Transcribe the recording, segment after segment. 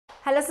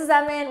Hello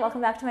zusammen, welcome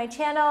back to my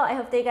channel. I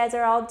hope that you guys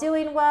are all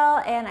doing well,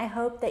 and I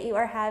hope that you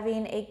are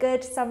having a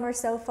good summer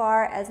so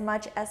far as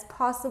much as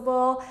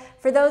possible.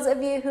 For those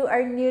of you who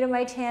are new to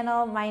my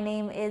channel, my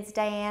name is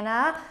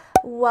Diana.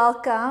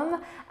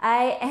 Welcome.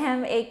 I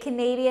am a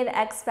Canadian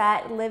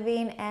expat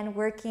living and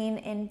working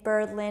in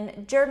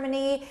Berlin,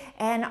 Germany,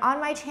 and on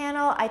my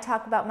channel I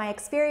talk about my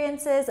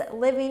experiences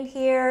living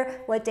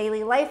here, what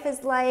daily life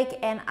is like,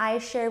 and I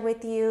share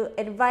with you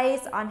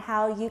advice on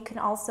how you can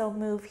also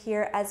move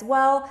here as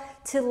well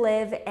to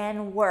live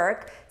and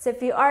work. So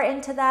if you are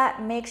into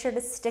that, make sure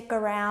to stick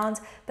around.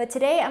 But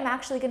today I'm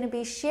actually going to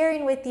be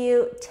sharing with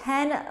you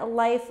 10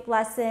 life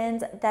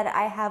lessons that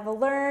I have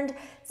learned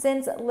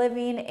since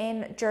living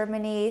in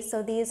Germany.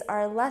 So these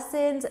are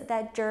lessons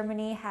that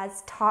Germany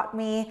has taught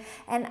me,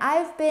 and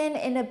I've been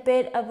in a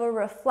bit of a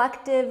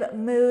reflective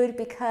mood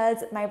because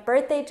my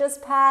birthday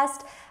just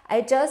passed.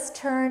 I just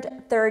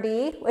turned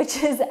 30,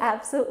 which is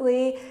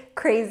absolutely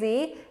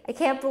crazy. I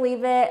can't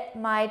believe it.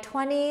 My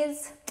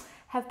 20s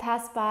have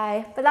passed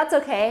by, but that's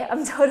okay.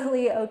 I'm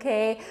totally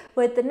okay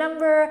with the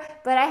number,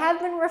 but I have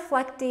been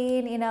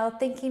reflecting,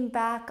 thinking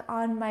back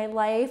on my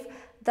life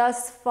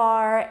thus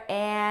far,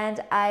 and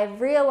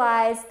I've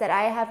realized that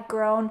I have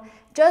grown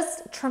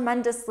just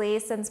tremendously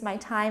since my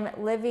time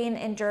living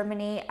in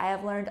Germany. I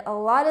have learned a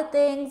lot of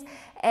things,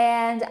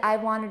 and I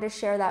wanted to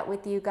share that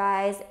with you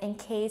guys in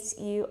case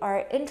you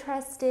are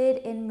interested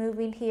in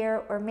moving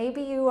here, or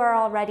maybe you are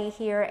already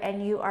here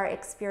and you are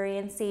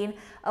experiencing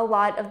a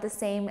lot of the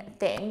same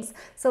things.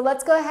 So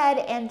let's go ahead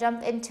and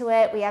jump into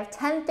it. We have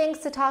 10 things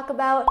to talk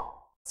about.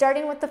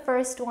 Starting with the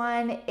first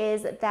one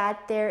is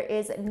that there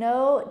is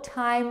no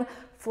time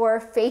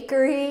for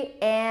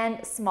fakery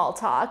and small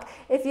talk.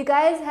 If you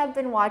guys have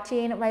been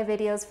watching my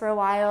videos for a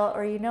while,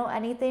 or you know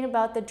anything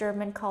about the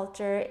German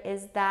culture,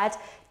 is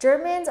that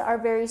Germans are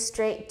very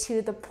straight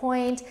to the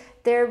point.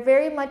 They're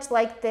very much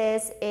like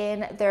this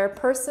in their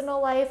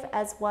personal life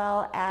as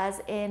well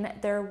as in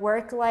their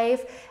work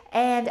life.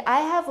 And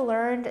I have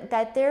learned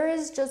that there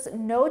is just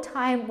no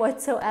time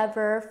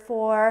whatsoever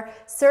for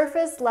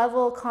surface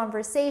level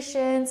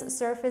conversations,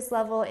 surface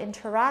level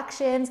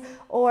interactions,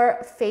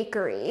 or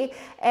fakery.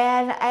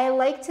 And I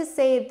like to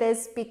say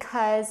this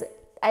because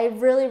I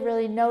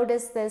really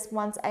noticed this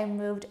once I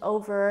moved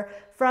over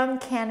from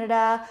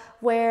Canada,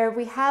 where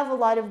we have a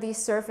lot of these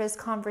surface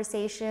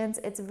conversations.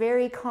 It's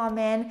very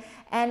common,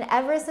 and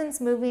ever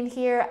since moving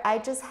here, I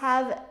just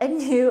have a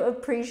new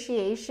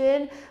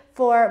appreciation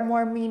for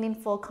more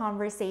meaningful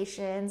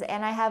conversations,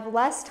 and I have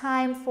less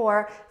time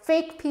for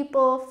fake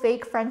people,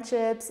 fake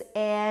friendships,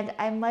 and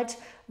I much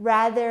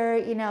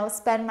rather,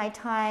 spend my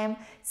time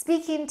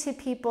speaking to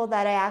people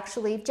that I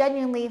actually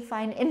genuinely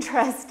find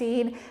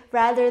interesting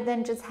rather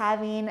than just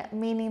having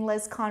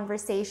meaningless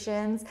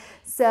conversations.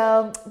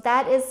 So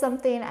that is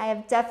something I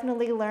have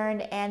definitely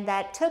learned, and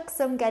that took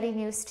some getting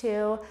used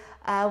to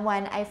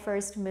when I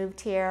first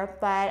moved here,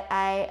 but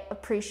I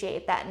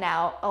appreciate that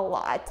now a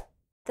lot.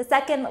 The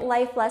second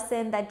life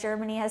lesson that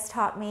Germany has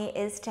taught me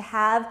is to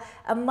have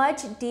a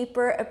much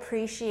deeper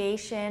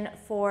appreciation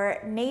for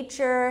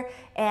nature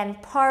and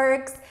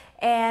parks,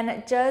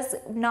 and just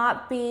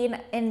not being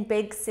in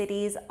big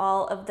cities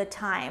all of the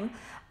time.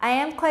 I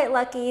am quite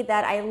lucky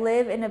that I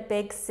live in a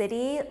big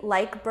city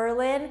like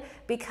Berlin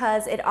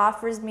because it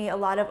offers me a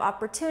lot of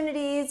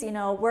opportunities,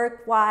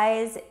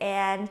 work-wise,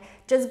 and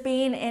just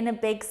being in a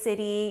big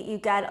city, you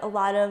get a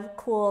lot of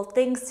cool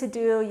things to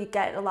do, you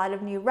get a lot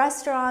of new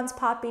restaurants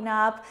popping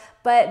up,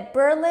 but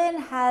Berlin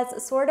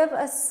has sort of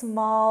a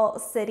small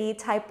city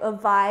type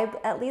of vibe,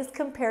 at least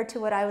compared to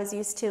what I was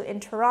used to in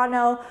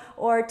Toronto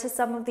or to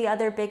some of the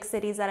other big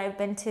cities that I've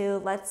been to,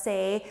 let's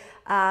say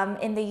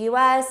in the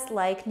US,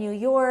 like New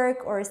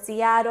York or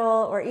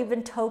Seattle or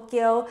even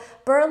Tokyo.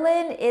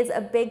 Berlin is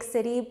a big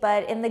city,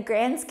 but in the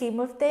grand scheme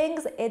of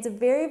things, it's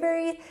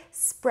very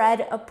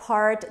spread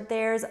apart.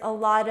 There's a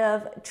lot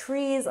of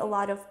trees, a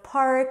lot of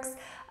parks.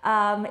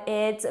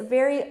 It's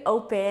very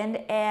open,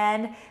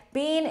 and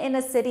being in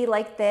a city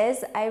like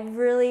this, I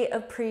really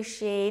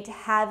appreciate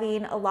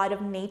having a lot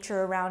of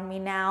nature around me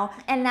now.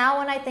 And now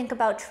when I think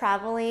about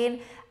traveling,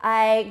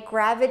 I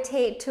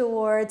gravitate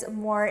towards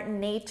more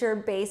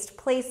nature-based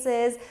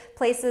places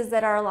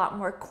that are a lot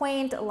more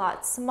quaint, a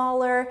lot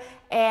smaller.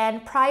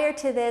 And prior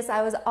to this,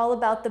 I was all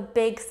about the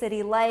big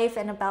city life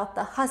and about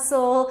the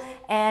hustle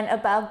and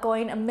about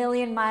going a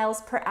million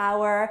miles per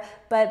hour.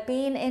 But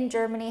being in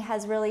Germany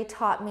has really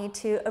taught me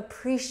to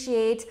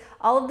appreciate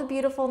all of the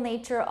beautiful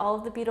nature, all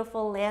of the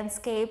beautiful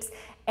landscapes,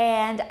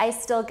 and I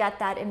still get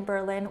that in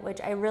Berlin,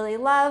 which I really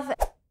love.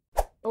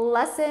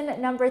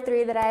 Lesson number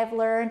 3 that I've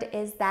learned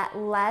is that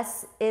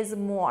less is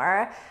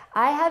more.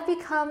 I have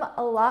become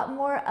a lot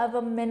more of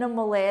a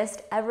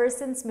minimalist ever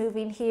since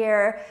moving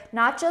here,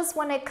 not just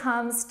when it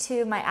comes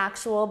to my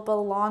actual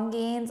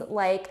belongings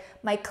like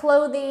my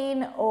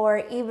clothing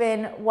or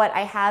even what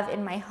I have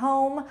in my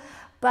home,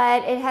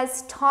 but it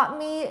has taught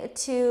me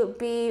to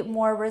be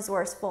more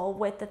resourceful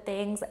with the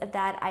things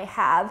that I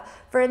have.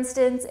 For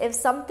instance, if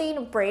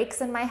something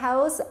breaks in my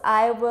house,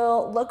 I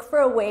will look for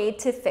a way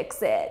to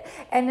fix it.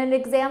 And an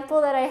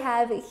example that I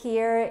have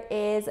here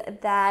is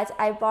that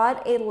I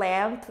bought a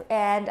lamp,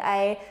 and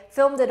I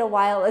filmed it a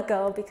while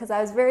ago because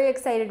I was very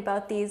excited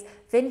about these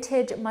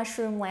vintage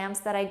mushroom lamps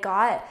that I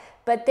got.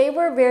 But they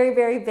were very,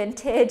 very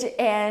vintage,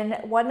 and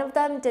one of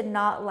them did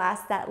not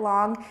last that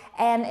long.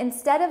 And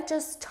instead of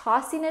just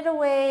tossing it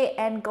away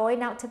and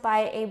going out to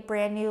buy a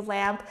brand new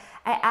lamp,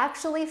 I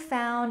actually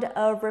found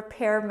a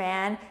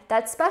repairman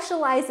that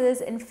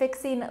specializes in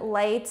fixing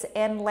lights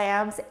and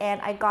lamps, and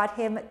I got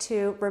him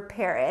to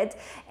repair it.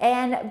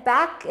 And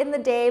back in the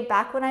day,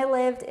 back when I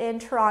lived in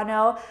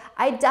Toronto,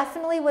 I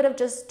definitely would have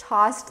just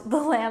tossed the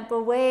lamp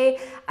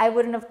away. I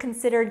wouldn't have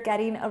considered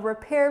getting a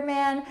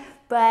repairman,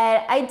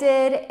 but I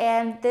did,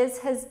 and this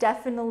has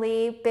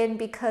definitely been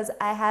because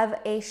I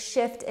have a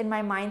shift in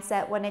my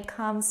mindset when it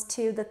comes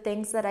to the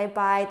things that I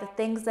buy, the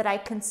things that I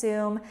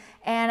consume,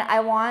 and I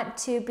want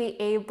to be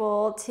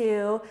able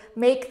to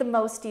make the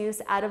most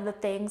use out of the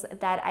things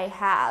that I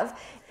have.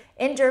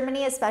 In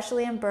Germany,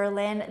 especially in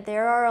Berlin,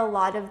 there are a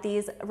lot of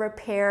these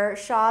repair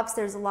shops.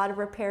 There's a lot of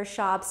repair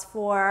shops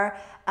for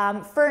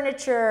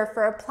furniture,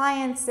 for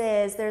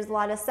appliances. There's a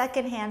lot of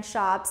secondhand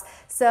shops.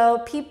 So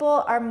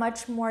people are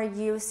much more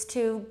used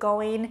to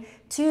going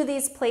to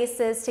these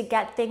places to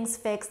get things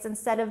fixed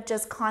instead of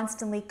just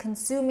constantly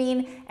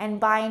consuming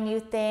and buying new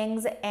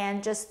things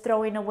and just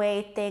throwing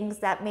away things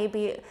that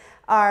maybe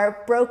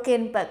are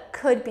broken but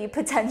could be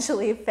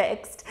potentially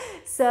fixed.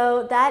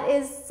 So that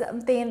is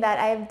something that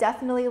I've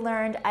definitely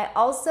learned. I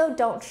also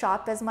don't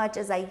shop as much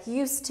as I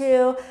used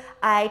to.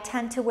 I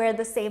tend to wear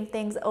the same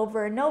things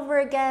over and over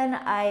again.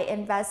 I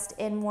invest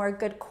in more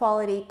good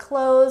quality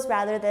clothes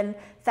rather than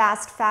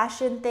fast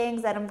fashion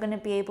things that I'm going to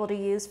be able to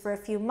use for a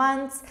few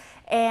months.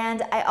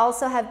 And I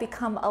also have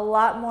become a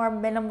lot more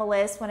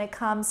minimalist when it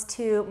comes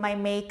to my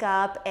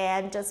makeup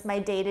and just my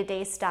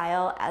day-to-day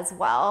style as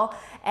well.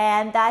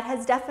 And that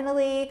has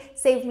definitely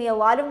saved me a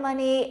lot of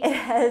money. It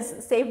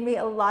has saved me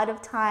a lot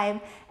of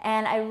time.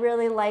 And I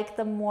really like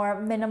the more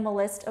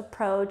minimalist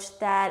approach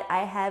that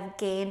I have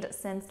gained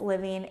since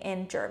living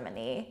in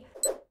Germany.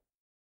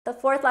 The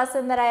fourth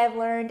lesson that I have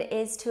learned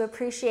is to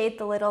appreciate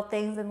the little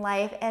things in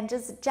life and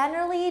just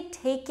generally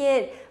take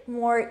it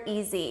more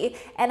easy.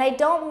 And I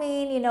don't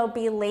mean,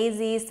 be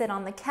lazy, sit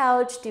on the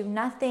couch, do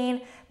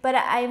nothing, but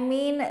I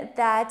mean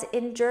that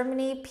in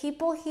Germany,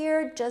 people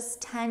here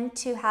just tend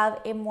to have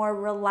a more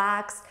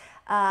relaxed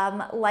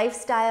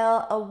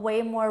lifestyle, a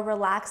way more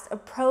relaxed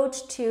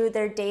approach to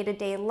their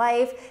day-to-day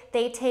life.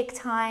 They take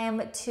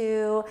time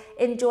to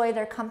enjoy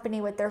their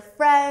company with their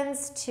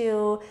friends,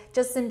 to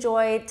just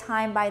enjoy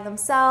time by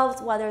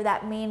themselves, whether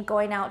that mean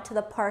going out to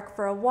the park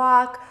for a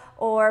walk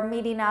or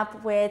meeting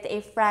up with a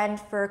friend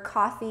for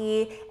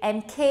coffee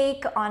and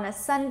cake on a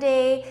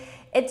Sunday.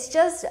 It's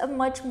just a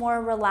much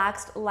more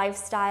relaxed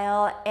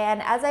lifestyle.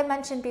 And as I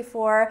mentioned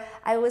before,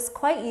 I was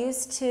quite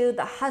used to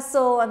the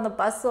hustle and the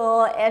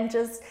bustle and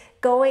just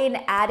going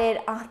at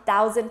it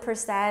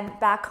 1000%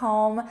 back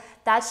home.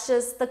 That's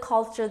just the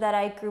culture that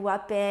I grew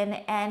up in.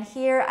 And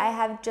here I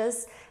have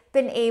just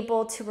been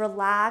able to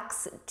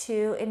relax,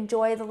 to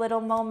enjoy the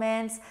little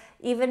moments,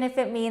 even if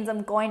it means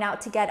I'm going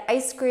out to get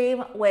ice cream,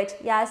 which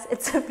yes,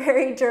 it's a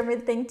very German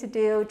thing to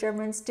do.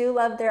 Germans do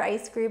love their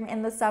ice cream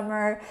in the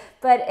summer.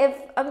 But if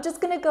I'm just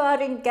gonna go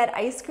out and get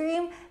ice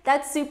cream,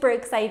 that's super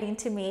exciting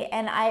to me.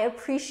 And I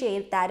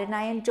appreciate that and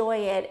I enjoy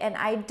it. And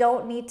I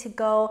don't need to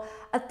go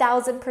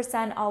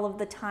 1000% all of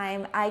the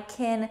time. I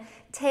can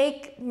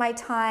take my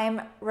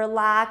time,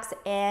 relax,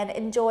 and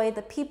enjoy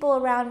the people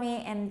around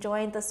me and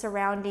enjoy the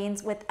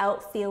surroundings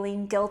without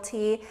feeling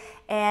guilty.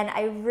 And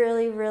I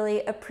really,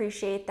 really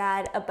appreciate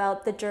that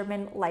about the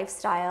German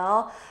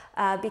lifestyle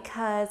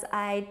because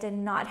I did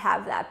not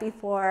have that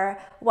before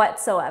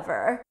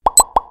whatsoever.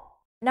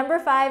 Number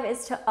 5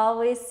 is to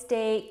always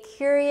stay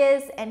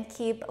curious and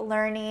keep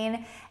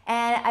learning.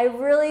 And I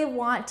really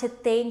want to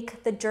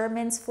thank the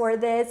Germans for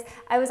this.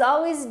 I was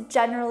always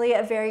generally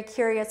a very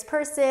curious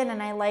person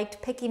and I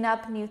liked picking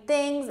up new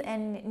things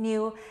and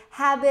new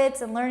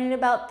habits and learning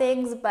about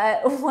things.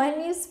 But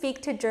when you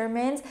speak to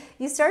Germans,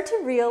 you start to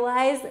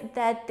realize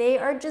that they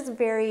are just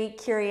very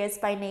curious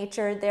by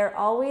nature. They're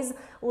always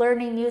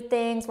learning new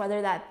things,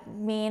 whether that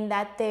mean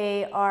that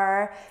they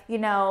are,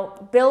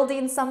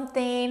 building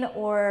something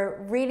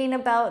or reading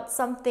about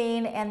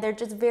something, and they're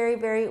just very,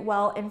 very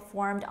well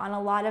informed on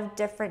a lot of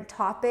different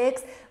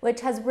topics,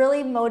 which has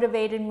really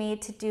motivated me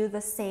to do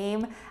the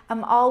same.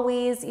 I'm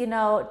always,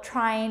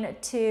 trying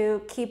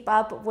to keep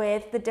up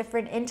with the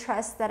different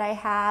interests that I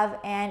have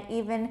and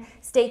even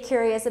stay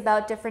curious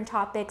about different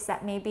topics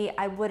that maybe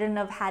I wouldn't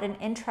have had an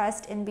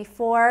interest in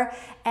before.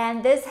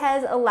 And this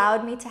has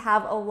allowed me to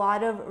have a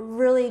lot of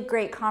really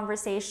great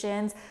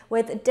conversations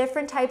with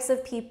different types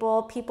of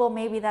people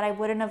maybe that I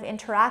wouldn't have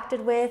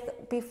interacted with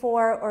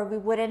before or we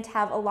wouldn't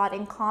have a lot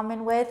in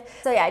common with.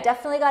 So yeah, I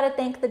definitely got to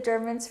thank the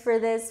Germans for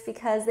this. this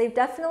because they've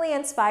definitely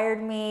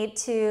inspired me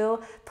to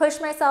push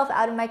myself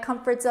out of my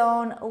comfort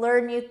zone,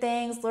 learn new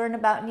things, learn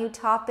about new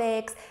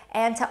topics,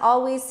 and to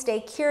always stay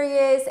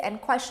curious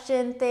and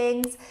question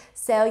things.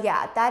 So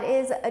yeah, that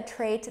is a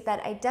trait that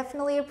I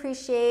definitely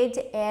appreciate,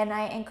 and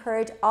I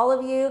encourage all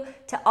of you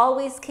to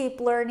always keep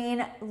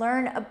learning,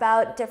 learn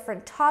about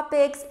different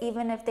topics,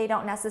 even if they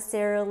don't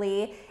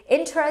necessarily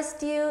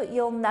interest you.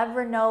 You'll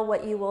never know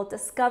what you will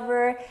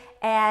discover,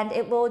 and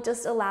it will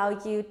just allow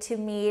you to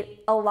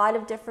meet a lot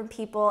of different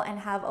people and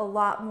have a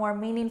lot more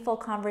meaningful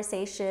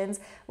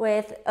conversations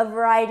with a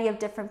variety of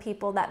different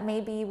people that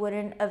maybe you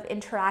wouldn't have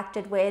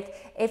interacted with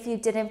if you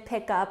didn't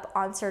pick up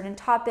on certain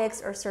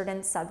topics or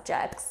certain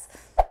subjects.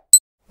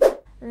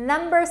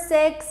 Number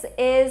 6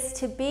 is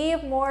to be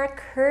more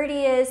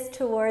courteous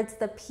towards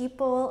the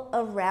people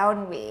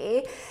around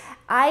me.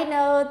 I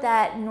know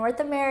that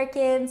North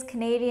Americans,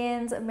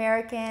 Canadians,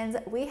 Americans,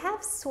 we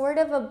have sort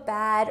of a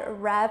bad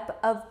rep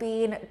of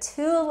being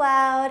too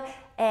loud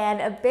and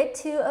a bit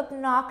too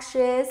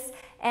obnoxious.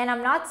 And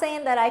I'm not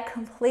saying that I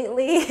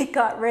completely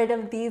got rid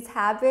of these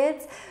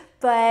habits,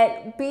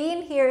 but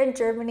being here in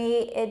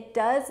Germany, it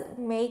does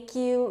make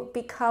you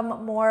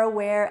become more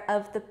aware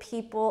of the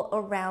people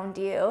around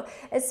you.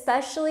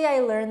 Especially I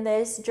learned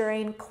this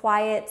during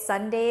quiet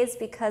Sundays,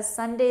 because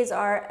Sundays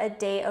are a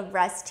day of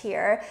rest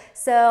here.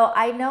 So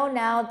I know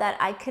now that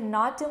I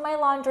cannot do my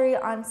laundry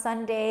on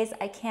Sundays.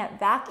 I can't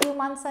vacuum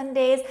on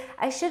Sundays.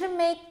 I shouldn't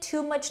make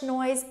too much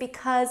noise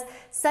because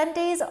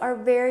Sundays are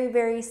very,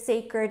 very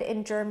sacred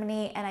in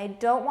Germany, and I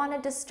don't want to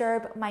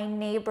disturb my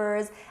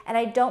neighbors, and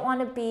I don't want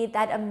to be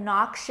that obnoxious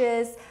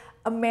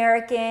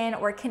American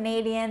or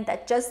Canadian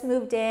that just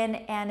moved in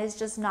and is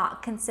just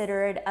not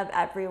considerate of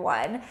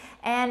everyone.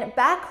 And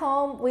back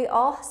home, we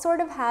all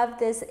sort of have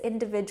this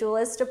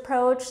individualist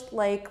approach,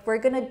 like we're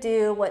gonna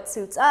do what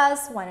suits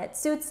us when it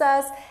suits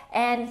us.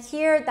 And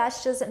here,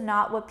 that's just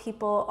not what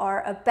people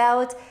are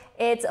about.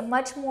 It's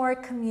much more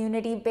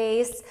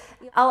community-based.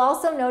 I'll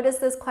also notice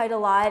this quite a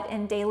lot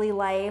in daily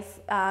life.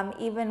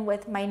 Even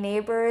with my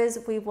neighbors,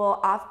 we will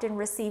often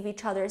receive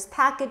each other's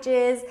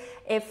packages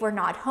if we're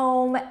not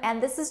home.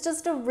 And this is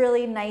just a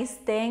really nice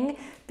thing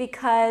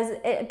because,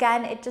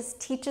 it just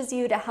teaches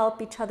you to help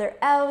each other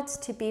out,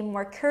 to be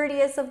more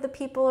courteous of the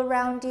people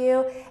around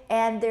you.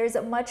 And there's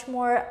much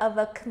more of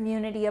a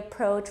community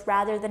approach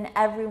rather than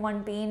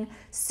everyone being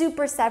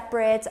super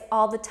separate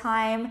all the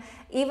time.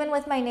 Even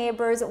with my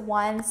neighbors,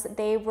 once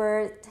they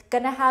were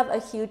gonna have a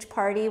huge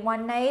party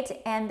one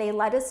night and they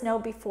let us know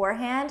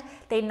beforehand.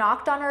 They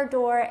knocked on our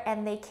door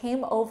and they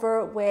came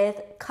over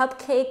with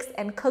cupcakes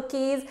and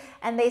cookies,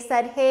 and they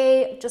said,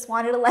 hey, just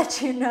wanted to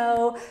let you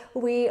know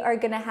we are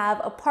gonna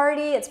have a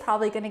party. It's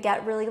probably gonna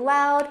get really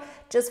loud.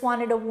 Just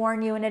wanted to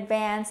warn you in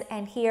advance,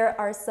 and here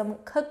are some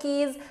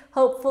cookies.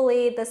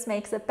 Hopefully this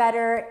makes it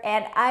better.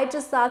 And I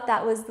just thought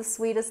that was the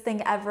sweetest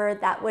thing ever.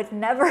 That would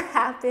never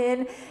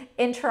happen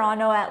in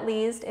Toronto, at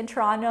least. In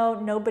Toronto,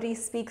 nobody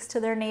speaks to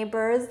their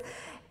neighbors.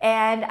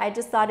 And I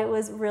just thought it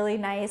was really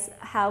nice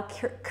how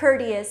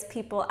courteous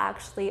people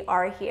actually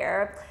are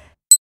here.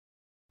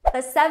 The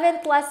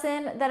 7th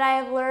lesson that I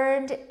have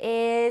learned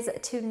is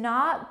to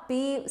not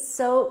be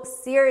so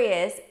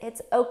serious.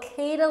 It's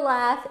okay to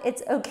laugh.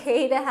 It's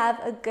okay to have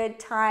a good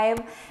time.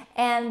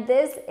 And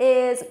this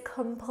is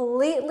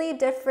completely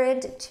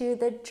different to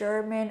the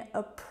German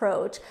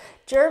approach.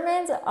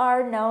 Germans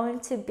are known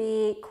to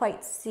be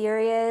quite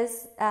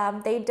serious.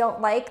 They don't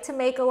like to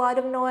make a lot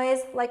of noise,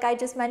 like I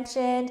just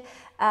mentioned.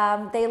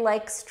 They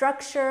like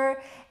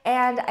structure.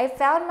 And I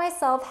found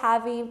myself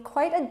having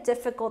quite a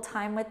difficult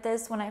time with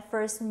this when I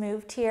first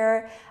moved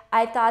here.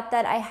 I thought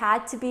that I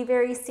had to be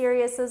very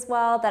serious as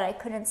well, that I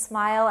couldn't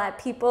smile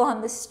at people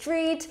on the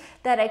street,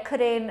 that I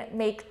couldn't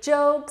make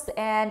jokes,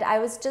 and I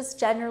was just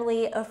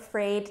generally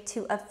afraid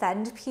to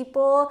offend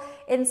people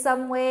in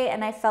some way,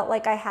 and I felt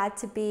like I had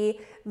to be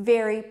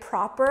very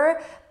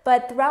proper.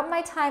 But throughout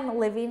my time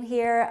living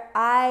here,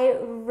 I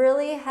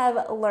really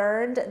have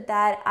learned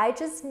that I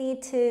just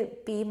need to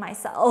be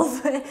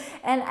myself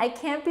and I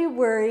can't be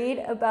worried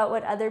about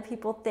what other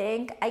people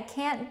think. I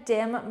can't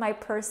dim my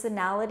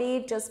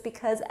personality just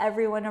because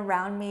everyone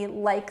around me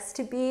likes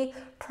to be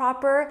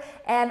proper.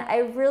 And I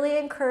really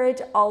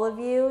encourage all of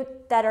you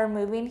that are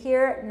moving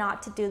here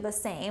not to do the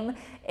same.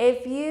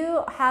 If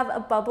you have a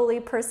bubbly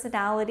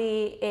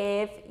personality,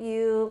 if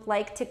you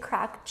like to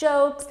crack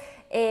jokes,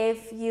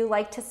 if you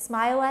like to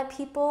smile at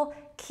people,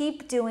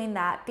 keep doing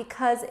that,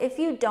 because if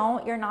you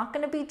don't, you're not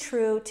going to be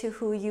true to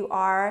who you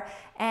are.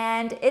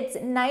 And it's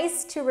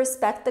nice to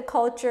respect the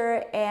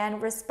culture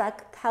and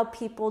respect how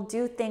people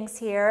do things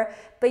here,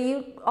 but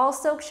you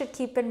also should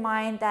keep in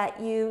mind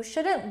that you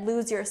shouldn't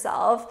lose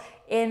yourself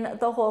in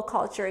the whole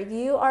culture.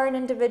 You are an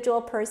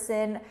individual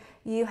person.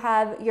 You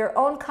have your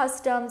own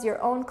customs,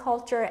 your own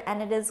culture,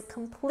 and it is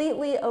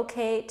completely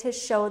okay to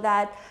show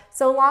that,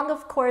 so long,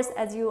 of course,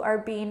 as you are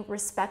being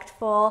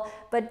respectful,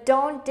 but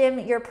don't dim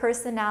your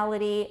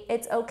personality.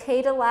 It's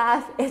okay to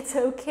laugh. It's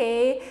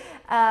okay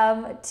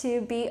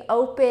to be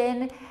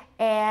open.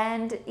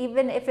 And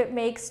even if it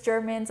makes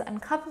Germans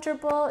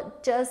uncomfortable,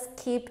 just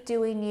keep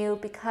doing you,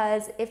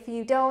 because if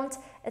you don't,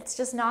 it's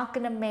just not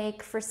gonna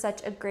make for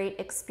such a great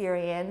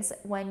experience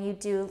when you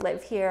do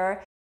live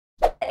here.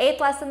 The 8th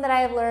lesson that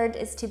I have learned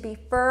is to be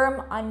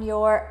firm on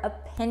your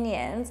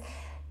opinions.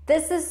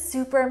 This is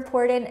super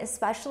important,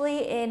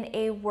 especially in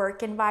a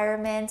work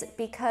environment,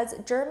 because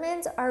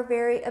Germans are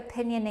very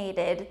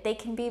opinionated. They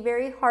can be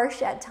very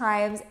harsh at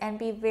times and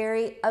be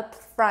very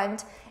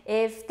upfront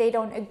if they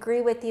don't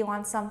agree with you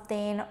on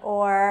something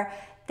or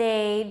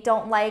they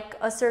don't like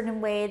a certain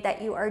way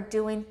that you are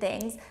doing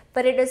things.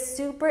 But it is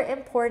super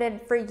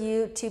important for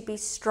you to be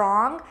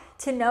strong,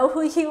 to know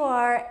who you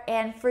are,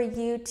 and for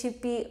you to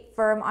be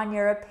firm on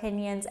your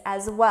opinions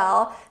as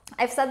well.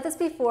 I've said this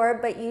before,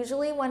 but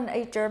usually when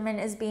a German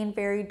is being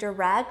very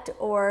direct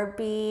or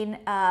being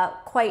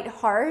quite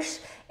harsh,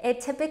 it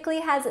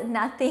typically has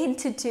nothing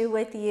to do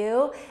with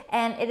you,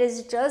 and it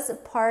is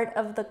just part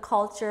of the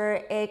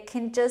culture. It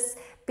can just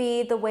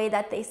be the way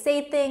that they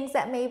say things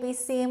that maybe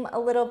seem a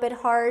little bit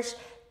harsh.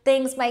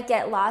 Things might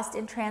get lost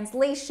in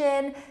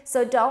translation,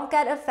 so don't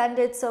get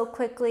offended so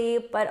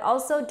quickly, but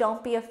also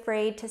don't be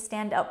afraid to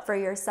stand up for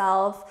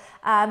yourself.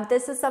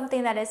 This is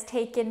something that has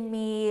taken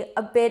me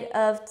a bit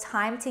of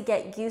time to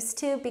get used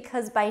to,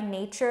 because by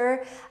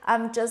nature,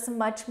 I'm just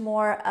much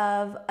more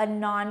of a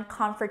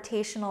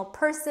non-confrontational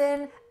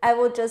person. I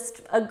will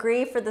just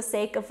agree for the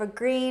sake of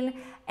agreeing,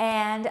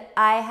 and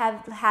I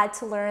have had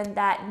to learn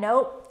that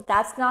nope,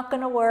 that's not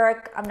gonna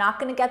work. I'm not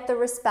gonna get the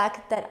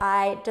respect that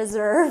I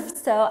deserve,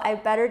 so I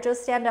better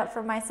just stand up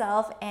for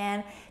myself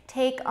and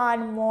take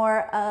on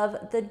more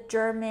of the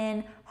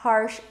German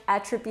harsh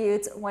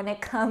attributes when it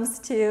comes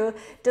to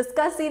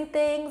discussing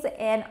things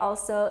and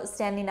also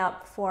standing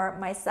up for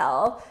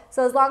myself.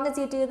 So as long as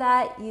you do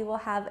that, you will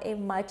have a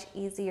much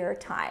easier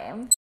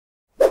time.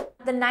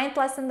 The 9th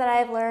lesson that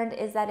I've learned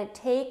is that it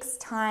takes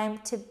time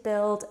to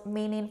build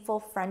meaningful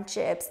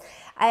friendships.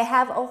 I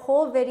have a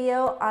whole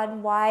video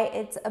on why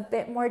it's a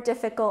bit more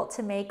difficult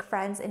to make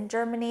friends in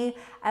Germany.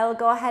 I will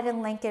go ahead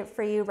and link it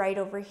for you right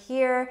over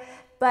here.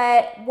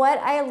 But what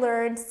I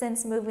learned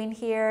since moving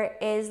here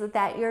is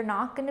that you're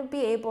not going to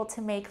be able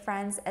to make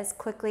friends as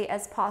quickly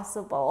as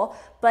possible.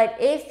 But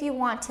if you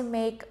want to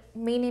make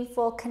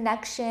meaningful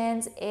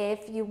connections,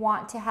 if you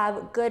want to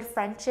have good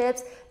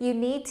friendships, you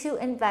need to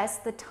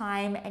invest the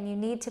time and you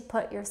need to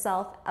put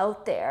yourself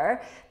out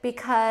there,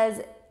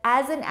 because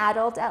as an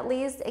adult, at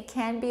least, it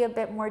can be a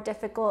bit more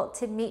difficult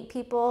to meet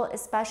people,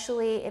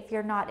 especially if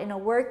you're not in a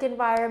work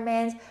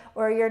environment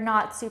or you're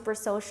not super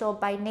social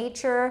by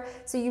nature.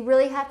 So you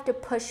really have to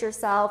push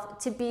yourself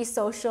to be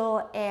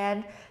social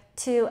and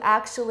to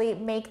actually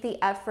make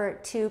the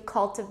effort to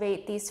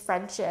cultivate these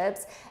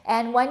friendships.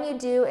 And when you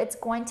do, it's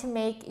going to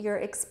make your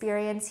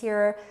experience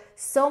here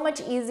so much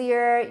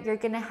easier. You're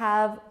gonna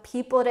have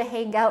people to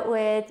hang out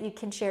with, you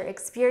can share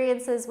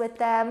experiences with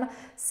them.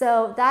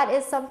 So that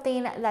is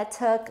something that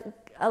took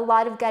a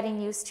lot of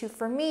getting used to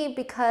for me,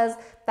 because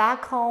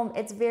back home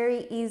it's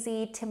very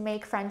easy to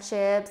make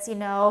friendships, you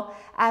know,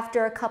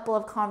 after a couple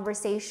of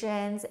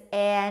conversations,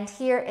 and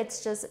here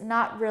it's just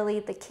not really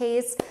the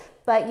case.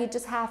 But you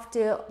just have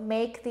to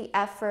make the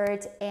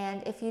effort,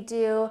 and if you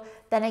do,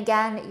 then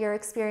again, your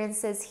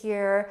experiences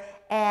here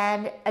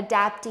and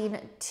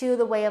adapting to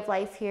the way of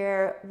life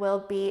here will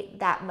be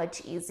that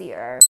much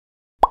easier.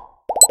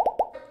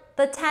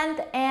 The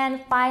 10th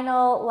and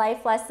final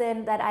life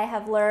lesson that I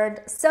have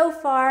learned so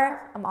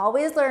far, I'm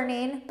always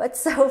learning, but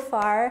so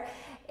far,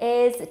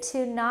 is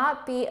to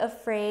not be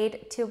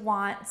afraid to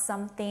want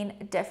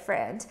something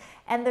different.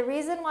 And the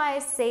reason why I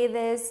say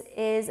this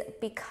is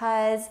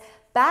because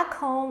back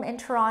home in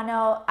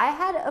Toronto, I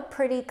had a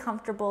pretty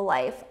comfortable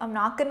life. I'm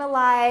not gonna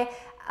lie.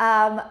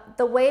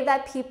 The way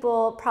that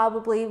people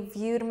probably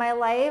viewed my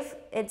life,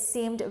 it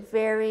seemed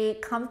very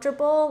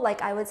comfortable,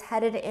 like I was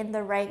headed in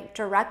the right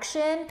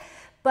direction.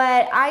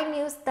 But I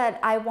knew that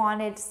I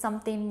wanted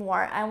something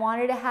more. I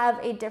wanted to have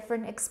a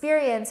different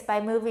experience by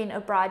moving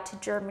abroad to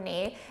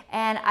Germany,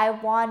 and I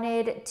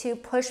wanted to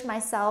push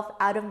myself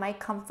out of my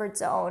comfort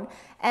zone.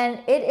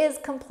 And it is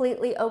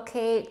completely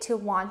okay to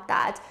want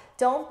that.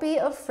 Don't be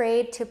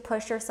afraid to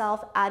push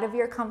yourself out of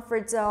your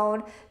comfort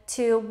zone,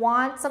 to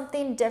want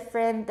something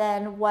different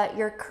than what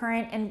your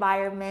current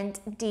environment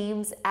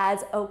deems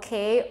as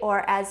okay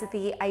or as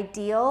the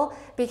ideal,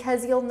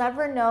 because you'll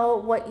never know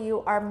what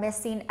you are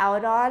missing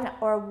out on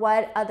or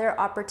what other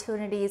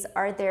opportunities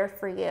are there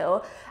for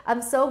you.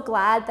 I'm so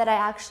glad that I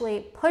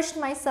actually pushed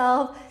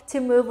myself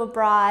to move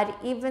abroad,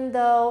 even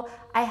though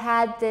I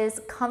had this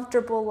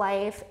comfortable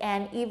life,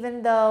 and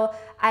even though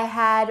I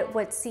had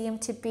what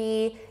seemed to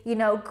be, you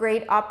know,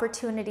 great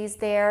opportunities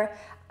there,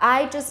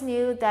 I just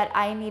knew that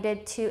I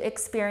needed to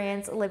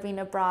experience living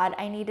abroad.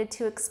 I needed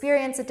to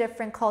experience a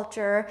different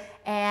culture,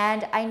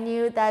 and I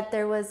knew that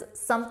there was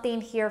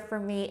something here for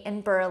me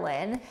in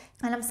Berlin.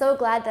 And I'm so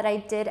glad that I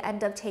did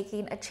end up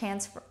taking a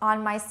chance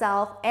on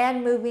myself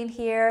and moving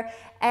here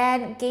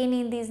and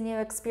gaining these new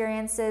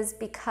experiences,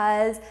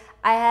 because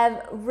I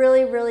have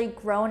really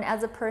grown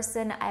as a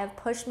person. I have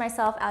pushed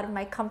myself out of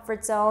my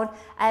comfort zone.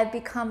 I have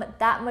become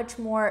that much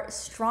more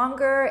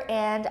stronger,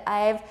 and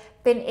I've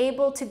been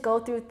able to go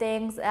through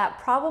things that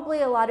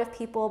probably a lot of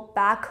people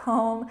back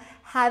home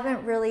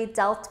haven't really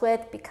dealt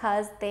with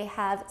because they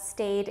have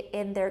stayed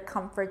in their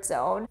comfort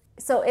zone.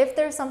 So if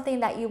there's something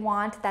that you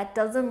want that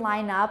doesn't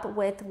line up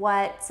with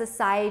what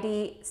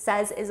society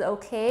says is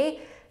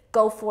okay,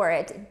 go for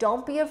it.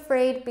 Don't be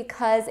afraid,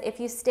 because if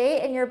you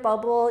stay in your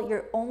bubble,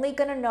 you're only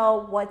gonna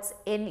know what's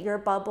in your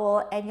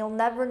bubble and you'll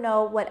never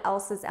know what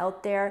else is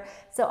out there.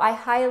 So I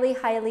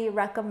highly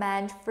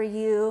recommend for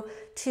you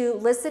to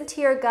listen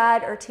to your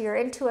gut or to your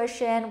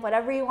intuition,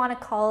 whatever you wanna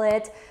call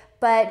it,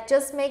 but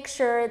just make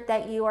sure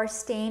that you are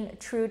staying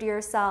true to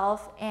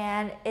yourself,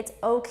 and it's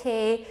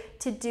okay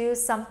to do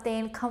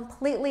something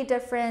completely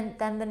different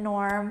than the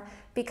norm,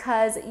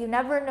 because you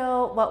never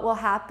know what will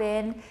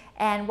happen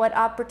and what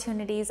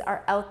opportunities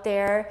are out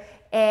there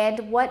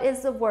and what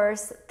is the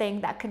worst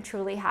thing that can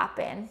truly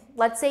happen.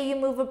 Let's say you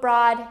move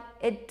abroad,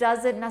 it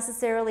doesn't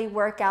necessarily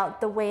work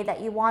out the way that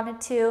you wanted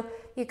to.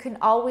 You can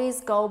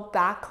always go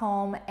back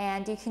home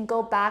and you can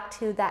go back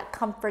to that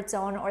comfort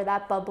zone or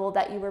that bubble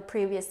that you were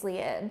previously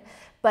in.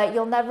 But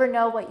you'll never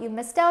know what you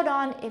missed out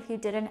on if you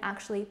didn't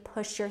actually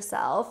push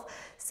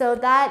yourself. So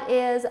that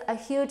is a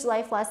huge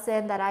life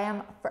lesson that I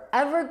am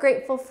forever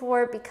grateful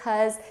for,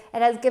 because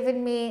it has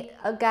given me,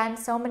 again,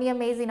 so many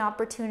amazing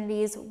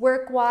opportunities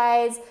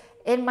work-wise,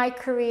 in my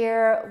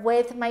career,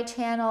 with my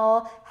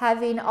channel,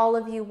 having all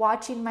of you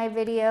watching my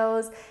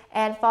videos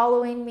and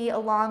following me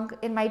along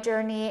in my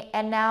journey.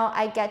 And now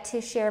I get to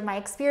share my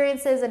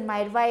experiences and my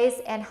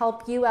advice and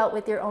help you out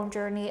with your own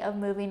journey of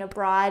moving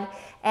abroad.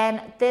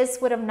 And this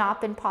would have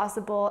not been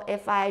possible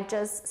if I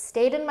just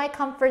stayed in my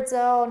comfort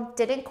zone,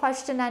 didn't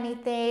question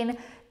anything,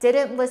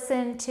 didn't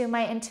listen to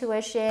my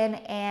intuition,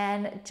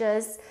 and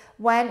just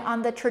went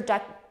on the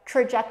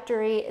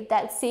trajectory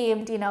that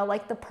seemed,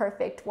 like the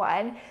perfect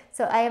one.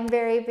 So I am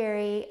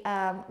very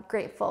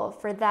grateful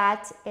for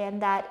that,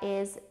 and that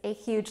is a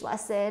huge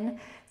lesson.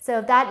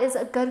 So that is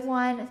a good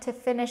one to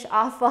finish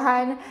off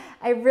on.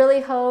 I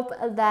really hope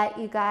that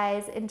you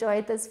guys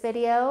enjoyed this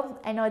video.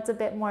 I know it's a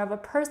bit more of a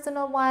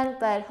personal one,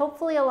 but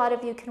hopefully a lot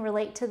of you can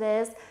relate to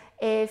this.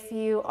 If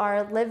you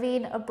are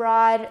living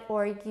abroad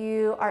or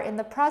you are in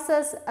the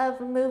process of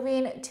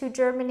moving to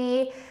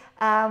Germany,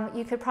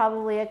 you could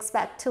probably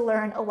expect to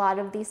learn a lot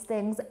of these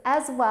things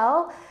as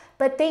well.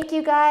 But thank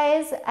you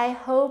guys. I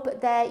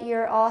hope that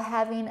you're all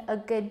having a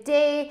good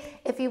day.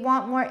 If you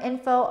want more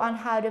info on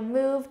how to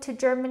move to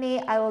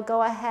Germany, I will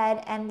go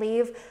ahead and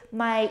leave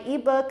my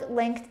ebook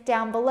linked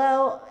down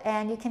below,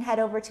 and you can head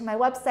over to my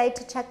website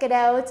to check it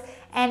out.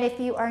 And if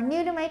you are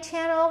new to my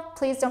channel,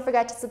 please don't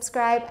forget to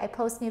subscribe. I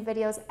post new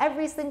videos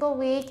every single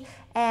week,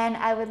 and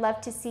I would love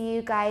to see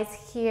you guys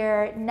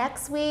here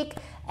next week.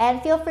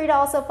 And feel free to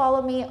also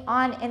follow me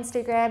on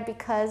Instagram,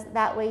 because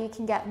that way you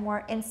can get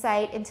more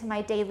insight into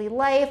my daily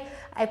life.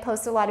 I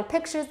post a lot of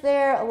pictures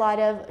there, a lot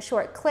of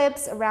short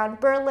clips around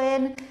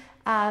Berlin,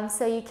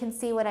 so you can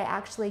see what I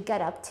actually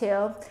get up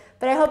to.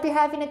 But I hope you're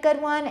having a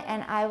good one,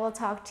 and I will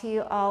talk to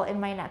you all in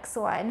my next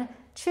one.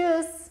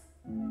 Tschüss!